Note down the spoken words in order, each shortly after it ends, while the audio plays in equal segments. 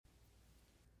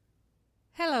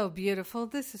Hello, beautiful.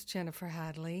 This is Jennifer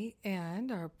Hadley,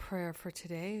 and our prayer for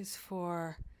today is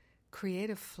for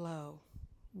creative flow.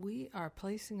 We are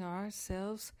placing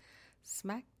ourselves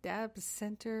smack dab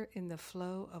center in the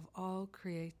flow of all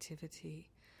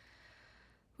creativity.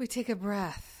 We take a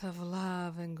breath of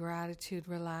love and gratitude,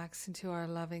 relax into our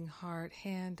loving heart,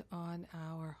 hand on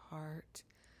our heart,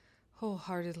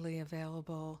 wholeheartedly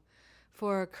available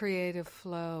for a creative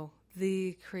flow,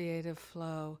 the creative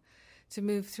flow, to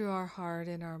move through our heart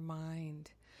and our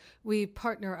mind. We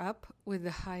partner up with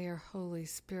the higher Holy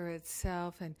Spirit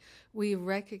self, and we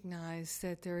recognize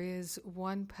that there is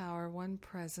one power, one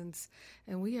presence,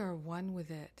 and we are one with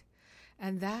it.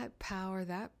 And that power,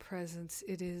 that presence,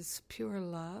 it is pure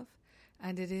love,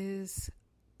 and it is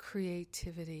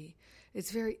creativity.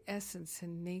 Its very essence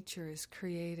and nature is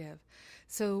creative.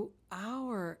 So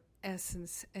our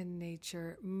essence and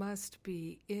nature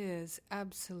is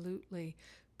absolutely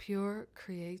pure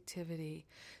creativity.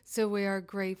 So we are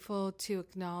grateful to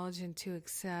acknowledge and to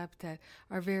accept that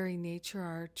our very nature,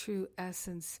 our true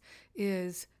essence,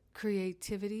 is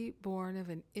creativity born of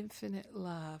an infinite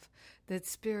love that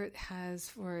Spirit has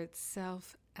for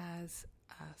itself as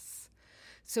us.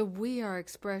 So we are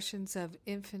expressions of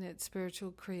infinite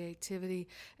spiritual creativity,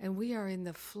 and we are in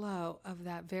the flow of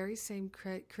that very same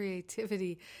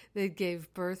creativity that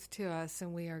gave birth to us,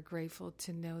 and we are grateful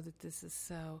to know that this is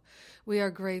so. We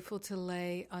are grateful to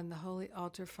lay on the holy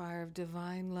altar fire of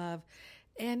divine love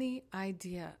any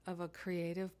idea of a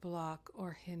creative block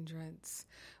or hindrance.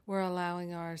 We're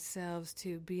allowing ourselves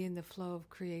to be in the flow of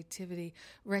creativity,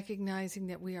 recognizing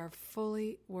that we are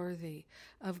fully worthy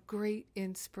of great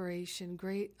inspiration,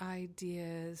 great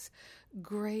ideas,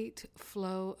 great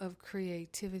flow of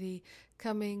creativity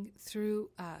coming through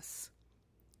us.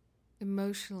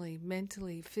 Emotionally,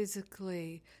 mentally,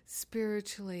 physically,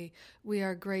 spiritually, we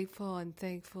are grateful and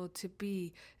thankful to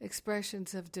be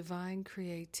expressions of divine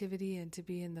creativity and to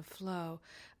be in the flow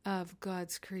of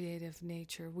God's creative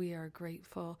nature. We are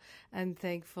grateful and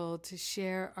thankful to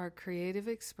share our creative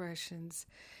expressions,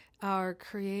 our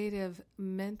creative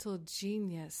mental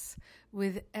genius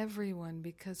with everyone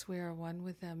because we are one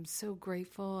with them. So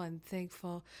grateful and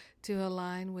thankful to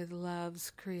align with love's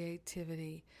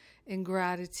creativity. In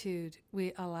gratitude,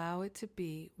 we allow it to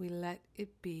be, we let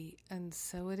it be, and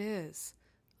so it is.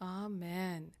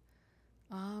 Amen.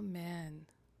 Amen.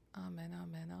 Amen,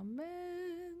 amen,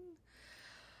 amen.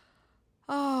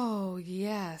 Oh,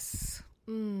 yes.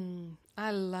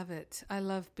 I love it. I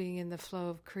love being in the flow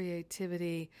of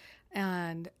creativity,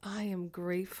 and I am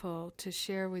grateful to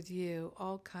share with you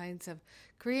all kinds of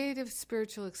creative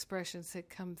spiritual expressions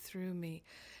that come through me,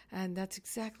 and that's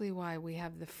exactly why we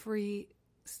have the free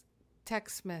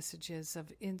text messages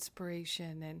of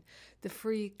inspiration and the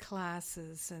free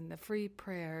classes and the free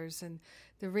prayers and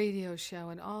the radio show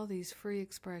and all these free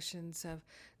expressions of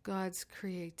God's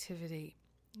creativity.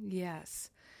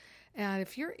 Yes. And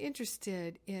if you're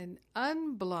interested in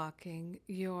unblocking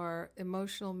your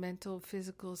emotional, mental,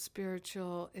 physical,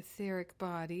 spiritual, etheric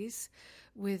bodies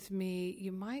with me,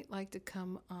 you might like to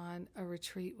come on a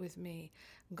retreat with me.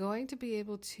 I'm going to be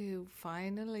able to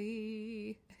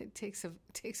finally, it takes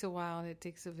a while and it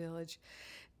takes a village,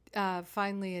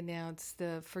 finally announce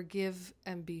the Forgive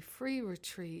and Be Free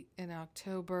retreat in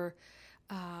October,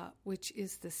 which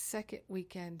is the second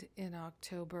weekend in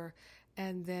October.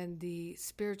 And then the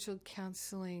Spiritual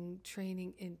Counseling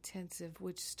Training Intensive,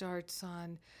 which starts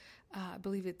on, I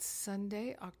believe it's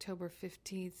Sunday, October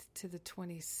 15th to the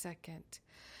 22nd.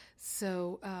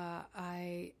 So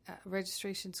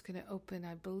registration's going to open,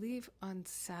 I believe, on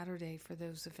Saturday for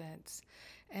those events.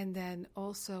 And then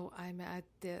also I'm at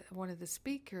one of the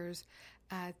speakers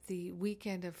at the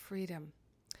Weekend of Freedom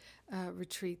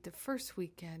retreat, the first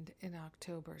weekend in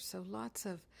October. So lots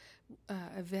of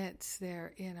events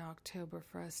there in October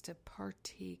for us to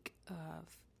partake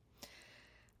of.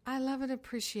 I love and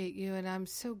appreciate you, and I'm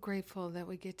so grateful that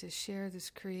we get to share this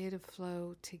creative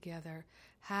flow together.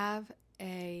 Have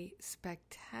a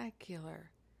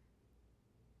spectacular,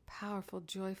 powerful,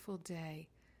 joyful day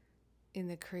in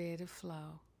the creative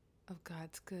flow of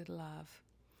God's good love.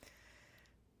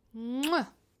 Mwah!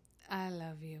 I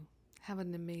love you. Have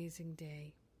an amazing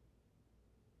day.